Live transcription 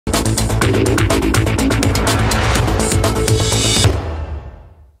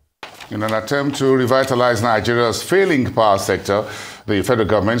In an attempt to revitalize Nigeria's failing power sector, the federal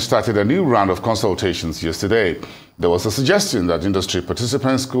government started a new round of consultations yesterday. There was a suggestion that industry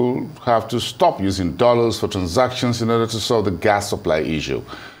participants could have to stop using dollars for transactions in order to solve the gas supply issue.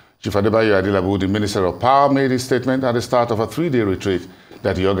 Chief Adebayo Adilabu, the Minister of Power, made his statement at the start of a three-day retreat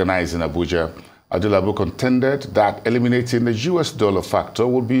that he organized in Abuja. Adilabu contended that eliminating the US dollar factor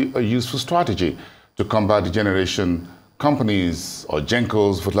would be a useful strategy to combat the generation companies or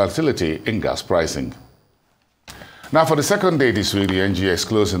GENCO's volatility in gas pricing. Now, for the second day this week, the NGX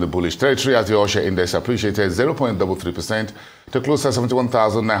closed in the bullish territory as the Osha Index appreciated 0.33% to close at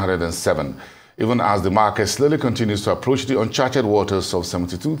 71,907, even as the market slowly continues to approach the uncharted waters of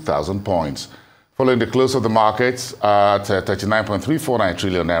 72,000 points. Following the close of the markets at 39.349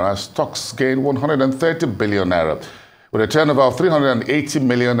 trillion naira, stocks gained 130 billion naira. With a turnover of 380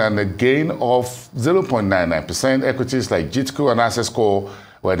 million and a gain of 0.99%, equities like JITCO and Accesscore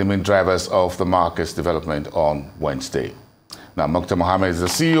were the main drivers of the market's development on Wednesday. Now, Muktar Mohammed is the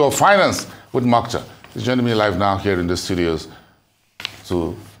CEO of Finance with Muktar. He's joining me live now here in the studios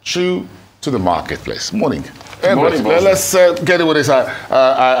to chew to the marketplace. Morning. Morning, let's get it with this.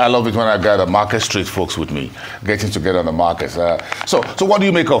 I love it when I gather market street folks with me, getting together on the markets. So what do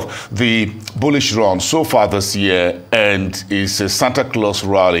you make of the bullish run so far this year, and is a Santa Claus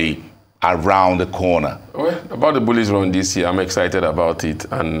rally around the corner? Well, about the bullish run this year, I'm excited about it.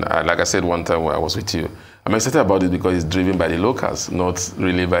 And like I said one time when I was with you, I'm excited about it because it's driven by the locals, not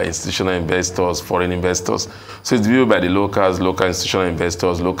really by institutional investors, foreign investors. So it's driven by the locals, local institutional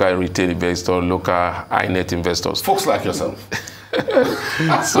investors, local retail investors, local high-net investors. Folks like yourself.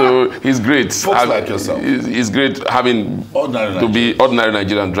 So it's great. Folks like yourself. It's great having ordinary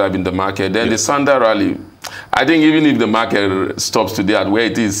Nigerian driving the market. Then the Santa rally, I think even if the market stops today at where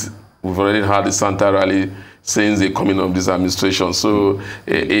it is, we've already had the Santa rally since the coming of this administration. So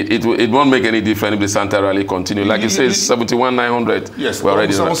it won't make any difference if the Santa rally continue. Like you said, 71,900. Yes, we're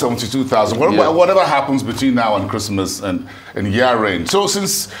already 72,000. Whatever happens between now and Christmas and year end. So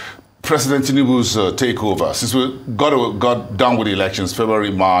since President Tinubu's takeover, since we got done with the elections,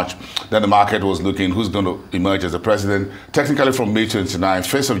 February, March, then the market was looking who's going to emerge as the president. Technically from May 29th,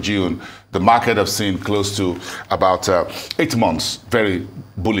 1st of June, the market have seen close to about 8 months, very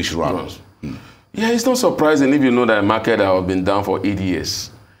bullish run. Yeah, it's not surprising if you know that the market has been down for 8 years.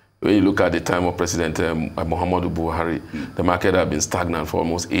 When you look at the time of President Mohammed Buhari, the market has been stagnant for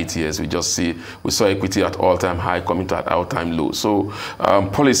almost 8 years. We saw equity at all-time high coming to an all-time low. So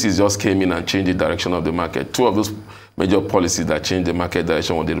policies just came in and changed the direction of the market. Two of those major policies that changed the market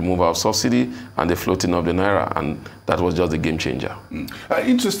direction were the removal of subsidy and the floating of the naira, and that was just a game changer.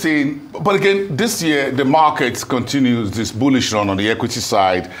 Interesting. But again, this year, the market continues this bullish run on the equity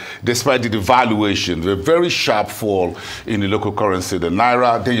side, despite the devaluation, the very sharp fall in the local currency, the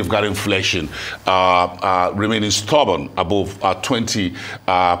naira. Then you've got inflation remaining stubborn above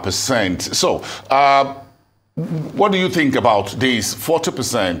 20%. So, what do you think about this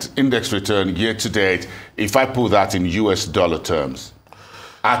 40% index return year to date, if I put that in US dollar terms,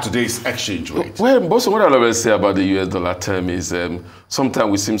 at today's exchange rate? Well, most of what I always say about the US dollar term is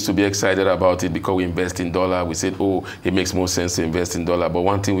sometimes we seem to be excited about it because we invest in dollar. We said, oh, it makes more sense to invest in dollar. But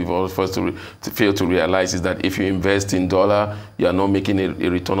one thing we've always failed to realize is that if you invest in dollar, you are not making a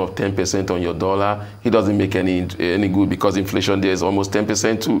return of 10% on your dollar. It doesn't make any good because inflation there is almost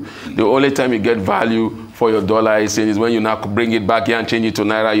 10% too. The only time you get value for your dollar is when you now bring it back here and change it to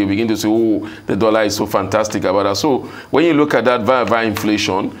naira. You begin to say, oh, the dollar is so fantastic about that. So when you look at that via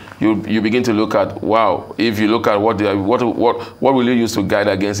inflation, you begin to look at, wow, if you look at what will you use to guide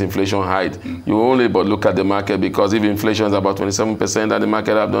against inflation height? You only but look at the market, because if inflation is about 27% and the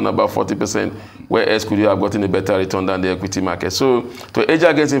market have done about 40%, where else could you have gotten a better return than the equity market? So to hedge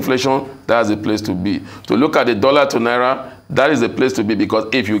against inflation, that's the place to be. To look at the dollar to naira, that is the place to be,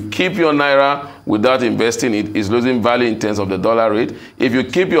 because if you keep your naira without investing it, it's losing value in terms of the dollar rate. If you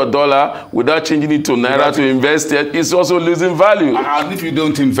keep your dollar without changing it to naira to invest it, it's also losing value. And if you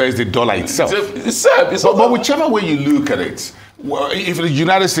don't invest the dollar itself. But whichever way you look at it, well, if the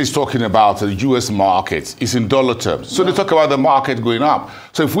United States talking about the U.S. market, it's in dollar terms. So they talk about the market going up.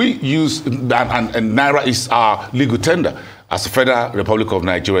 So if we use, and naira is our legal tender as the Federal Republic of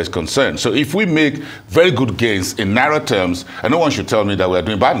Nigeria is concerned. So if we make very good gains in naira terms, and no one should tell me that we're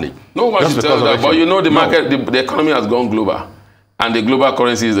doing badly. No one should tell that, but you know the market, the economy has gone global. And the global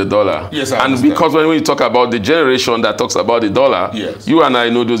currency is the dollar. Yes, and because when we talk about the generation that talks about the dollar, yes, you and I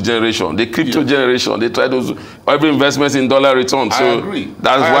know those generation, the crypto generation, they try those, every investments in dollar return. So I agree.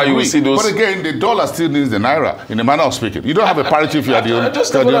 That's why you will see those. But again, the dollar still needs the naira, in the manner of speaking. You don't have a parity if you are the only.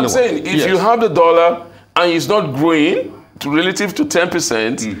 Just what I'm saying. If you have the dollar and it's not growing, relative to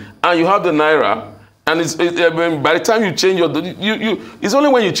 10%, and you have the naira. And by the time you change it's only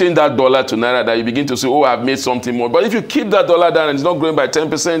when you change that dollar to naira that you begin to say, oh, I've made something more. But if you keep that dollar down and it's not growing by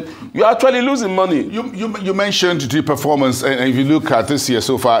 10%, you're actually losing money. You mentioned the performance, and if you look at this year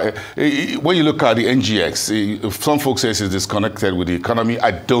so far, when you look at the NGX, some folks say it's disconnected with the economy. I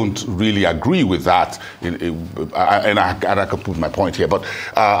don't really agree with that, and I can put my point here. But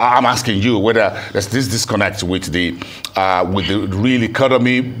I'm asking you whether there's this disconnect with the real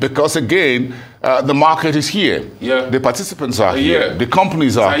economy, because again, the market is here. Yeah. The participants are here. The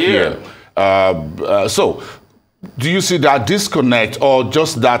companies are here. So, do you see that disconnect, or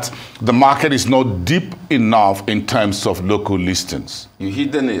just that the market is not deep enough in terms of local listings? You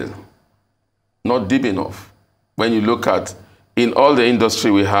hit the nail. Not deep enough. When you look at, in all the industry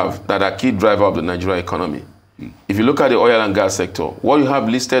we have that are key driver of the Nigerian economy, if you look at the oil and gas sector, what you have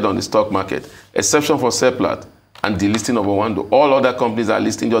listed on the stock market, exception for Seplat, and the listing of Owando, all other companies are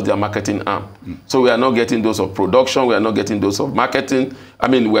listing just their marketing arm. So we are not getting those of production, we are not getting those of marketing. I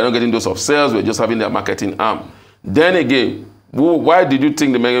mean, we are not getting those of sales, we're just having their marketing arm. Then again, why did you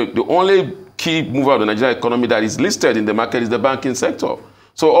think the only key mover of the Nigerian economy that is listed in the market is the banking sector?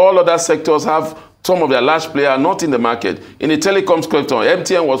 So all other sectors have some of their large players not in the market. In the telecom sector,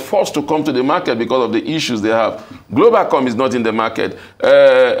 MTN was forced to come to the market because of the issues they have. Globalcom is not in the market.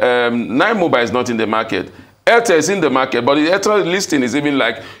 Nine Mobile is not in the market. Airtel is in the market, but the Airtel listing is even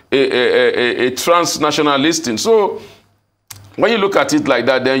like a transnational listing. So when you look at it like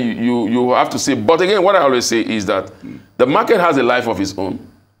that, then you have to say, but again, what I always say is that the market has a life of its own.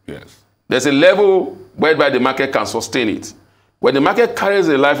 Yes. There's a level whereby the market can sustain it. When the market carries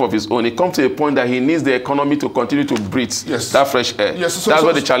a life of its own, it comes to a point that he needs the economy to continue to breathe that fresh air. Yes, that's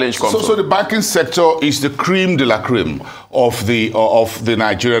where the challenge comes from. So the banking sector is the cream de la creme of the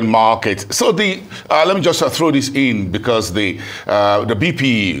Nigerian market. So let me just throw this in, because the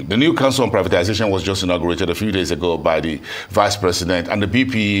BPE, the new Council on Privatization, was just inaugurated a few days ago by the Vice President, and the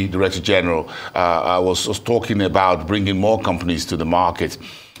BPE Director General was talking about bringing more companies to the market.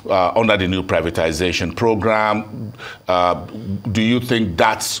 Under the new privatization program. Do you think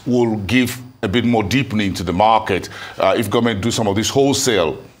that will give a bit more deepening to the market if government do some of this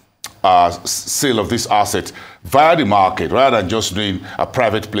wholesale sale of this asset via the market, rather than just doing a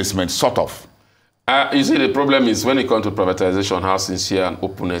private placement sort of? You see, the problem is when it comes to privatization, how sincere and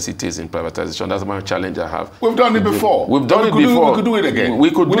openness it is in privatization. That's my challenge I have. We've done it before. We've done it before. We could do it again. We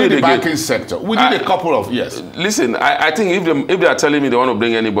could do it again. The banking sector. We did a couple of years. Listen, I think if they are telling me they want to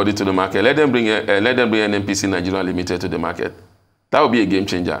bring anybody to the market, let them bring NNPC Nigeria Limited to the market. That would be a game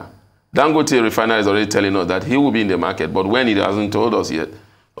changer. Dangote Refinery is already telling us that he will be in the market, but when, he hasn't told us yet.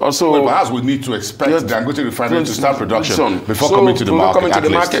 Also, well, perhaps we need to expect Dangote Refinery to start production before coming to the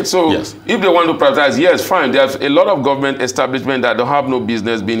market. So if they want to privatize, yes, fine. There's a lot of government establishment that don't have no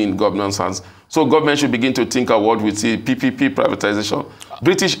business being in governance hands. So government should begin to think of what we see, PPP privatization.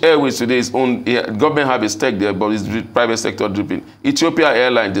 British Airways today is owned, government have a stake there, but it's private sector dripping. Ethiopia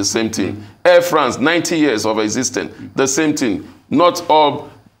Airlines, the same thing. Air France, 90 years of existence, the same thing. Not all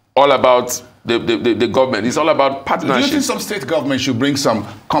about the government. It's all about partnership. Do you think some state government should bring some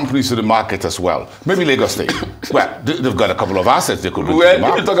companies to the market as well? Maybe Lagos State. Well, they've got a couple of assets they could bring to the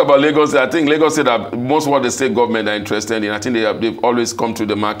market. If you talk about Lagos, I think Lagos State that most of what the state government are interested in, I think they've always come to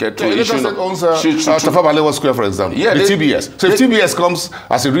the market. Lagos State owns Tafawa Balewa Square, for example. Yeah, the TBS. So if TBS comes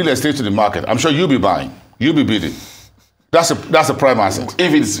as a real estate to the market, I'm sure you'll be buying. You'll be bidding. That's a prime asset.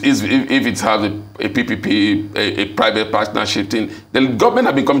 If it has a PPP, a private partnership thing, the government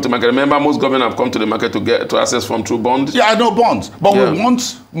have been coming to market. Remember, most government have come to the market to access from through bonds. Yeah, I know bonds, but we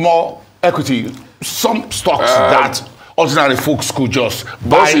want more equity. Some stocks that ordinary folks could just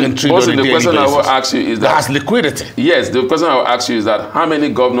buy and trade on a daily basis. The question I will ask you is that has liquidity. Yes, the question I will ask you is that how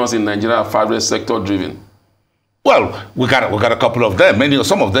many governors in Nigeria are private sector driven? Well, we got a couple of them.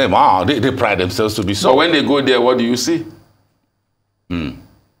 Some of them are. They pride themselves to be so. But when they go there, what do you see?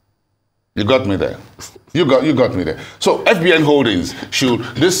 You got me there. You got me there. So FBN Holdings should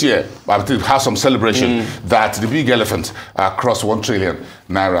this year, I think, have some celebration that the big elephant crossed 1 trillion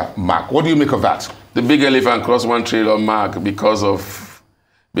naira mark. What do you make of that? The big elephant crossed 1 trillion mark because of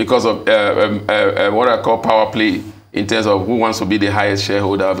what I call power play. In terms of who wants to be the highest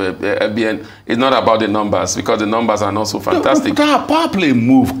shareholder of FBN, it's not about the numbers, because the numbers are not so fantastic. But power play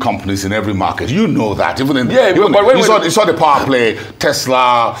move companies in every market. You know that. Even you saw the power play,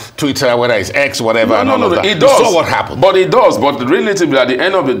 Tesla, Twitter, whether it's X, whatever, and all of that. It does. You saw what happened. But it does. But relatively, at the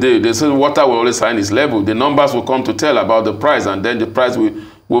end of the day, they say water will always find its level. The numbers will come to tell about the price, and then the price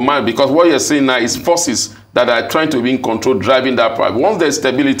will mind, because what you're seeing now is forces that are trying to be in control, driving that price. Once there's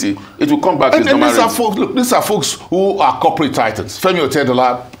stability, it will come back to its normal rate. These are folks who are corporate titans. Femi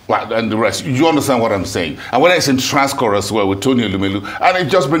Otedola and the rest. You understand what I'm saying? And when I say Transcore as well with Tony Elumelu, and it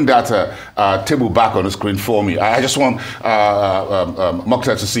just bring that table back on the screen for me. I just want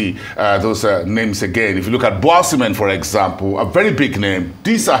Muktar to see those names again. If you look at Boa Cement, for example, a very big name.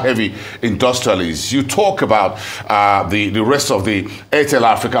 These are heavy industrialists. You talk about the rest of the Airtel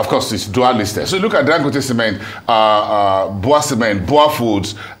Africa, of course, it's dual listed. So you look at Dangote Cement, Boa Cement, Boa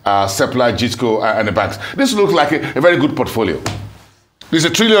Foods, Seplat, Jitco, and the banks. This looks like a very good portfolio. There's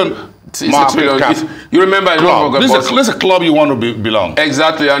 $1 trillion market cap. You remember, this is a club you want to belong.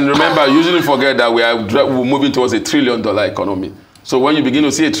 Exactly, and remember, usually forget that we're moving towards $1 trillion economy. So when you begin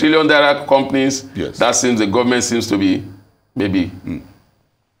to see $1 trillion companies, yes, that seems the government seems to be maybe.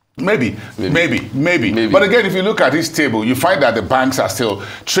 Maybe. But again, if you look at this table, you find that the banks are still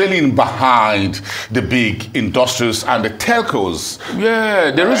trailing behind the big industries and the telcos.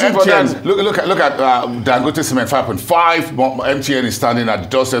 Yeah, the reason for that. Look at Dangote Cement 5.5. MTN is standing at the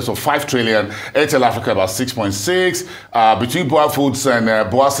doorsteps of 5 trillion. Airtel Africa about 6.6. Between Boa Foods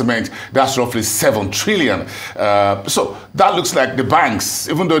and Boa Cement, that's roughly 7 trillion. So that looks like the banks,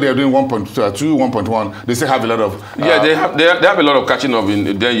 even though they are doing 1.2, 1.1, they still have a lot of. Yeah, they have a lot of catching up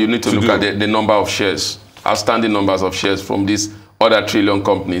in. Then you need to look at the number of shares, outstanding numbers of shares from these other trillion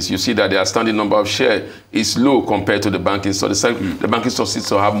companies. You see that the outstanding number of shares is low compared to the banking store. The banking store seems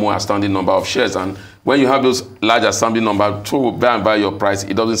to have more outstanding number of shares. And when you have those large outstanding number to buy your price,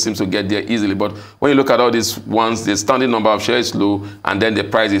 it doesn't seem to get there easily. But when you look at all these ones, the standing number of shares is low, and then the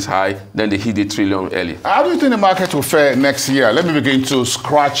price is high, then they hit the trillion early. How do you think the market will fare next year? Let me begin to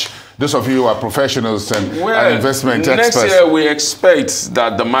scratch those of you who are professionals and investment experts. Next year, we expect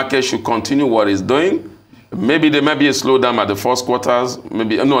that the market should continue what it's doing. Maybe there may be a slowdown at the first quarters,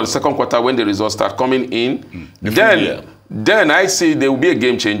 the second quarter when the results start coming in. Then I see there will be a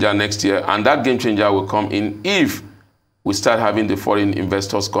game changer next year, and that game changer will come in if we start having the foreign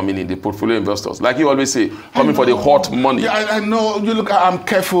investors coming in, the portfolio investors. Like you always say, coming for the hot money. Yeah, I know. You look, I'm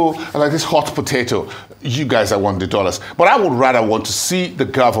careful, like this hot potato. You guys, I want the dollars. But I would rather want to see the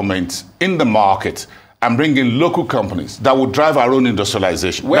government in the market and bring in local companies that would drive our own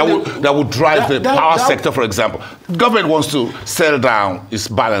industrialization, that would drive the power sector, for example. The government wants to sell down its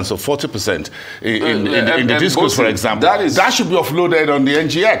balance of 40% in the discos, for example. That should be offloaded on the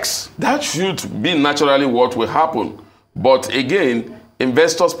NGX. That should be naturally what will happen. But again,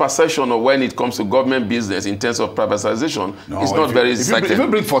 investors' perception of when it comes to government business in terms of privatization is not very exciting. If you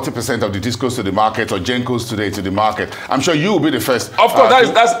bring 40% of the discos to the market or Gencos today to the market, I'm sure you will be the first. Of course,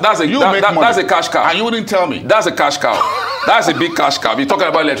 that's a cash cow. And you wouldn't tell me. That's a cash cow. That's a big cash cow. You're talking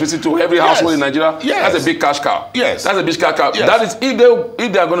about electricity to every household in Nigeria. Yes. That's a big cash cow. Yes. That's a big cash cow. Yes. That is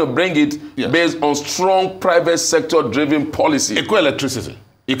if they are going to bring it based on strong private sector driven policy. Eco electricity.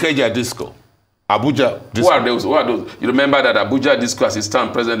 Ikeja disco. Abuja Disco. Who are those? You remember that Abuja Disco, as it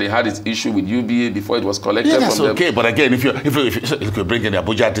stands presently, had its issue with UBA before it was collected from them. That's okay, but again, if you bring in the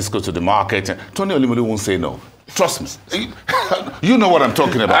Abuja Disco to the market, Tony Elumelu won't say no. Trust me. You know what I'm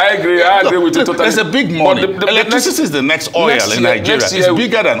talking about. I agree with you totally. There's a big money. Electricity is the next oil in Nigeria. It's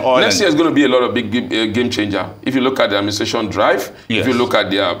bigger than oil. Next year is going to be a lot of big game changer. If you look at the administration drive, if you look at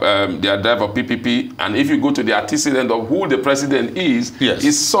their drive of PPP, and if you go to the antecedent of who the president is,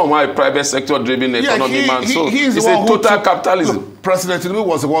 it's somehow a private sector driven economy man. So it's a total capitalism. Look, President Tinubu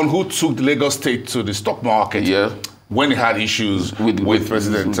was the one who took the Lagos state to the stock market. Yeah. When he had issues with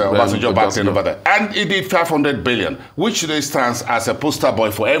President Obasanjo back then over there. And he did 500 billion, which today stands as a poster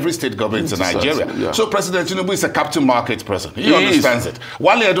boy for every state government in Nigeria. Yeah. So President Tinubu is a capital market person. He understands it.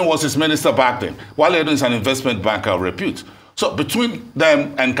 Wale Edun was his minister back then. Wale Edun is an investment banker of repute. So between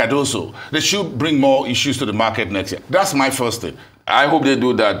them and Cardoso, they should bring more issues to the market next year. That's my first thing. I hope they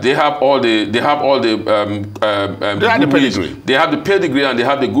do that. They have all the pedigree. They have the pedigree and they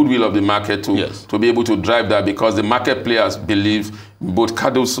have the goodwill of the market to be able to drive that, because the market players believe both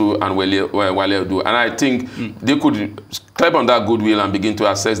Cardoso and Wale Edun. And I think they could clap on that goodwill and begin to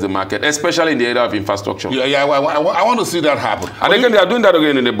assess the market, especially in the area of infrastructure. I want to see that happen. And again, they are doing that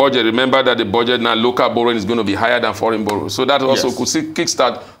again in the budget. Remember that the budget now, local borrowing is going to be higher than foreign borrowing. So that also could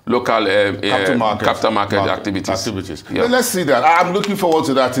kickstart local capital market activities. Yeah. Let's see that. I'm looking forward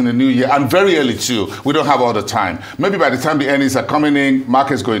to that in the new year, and very early too. We don't have all the time. Maybe by the time the earnings are coming in,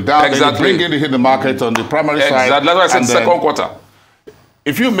 market's going down. Exactly. They hit the market on the primary side. That's why I said second quarter.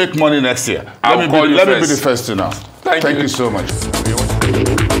 If you make money next year, let me be the first to know. Thank you so much.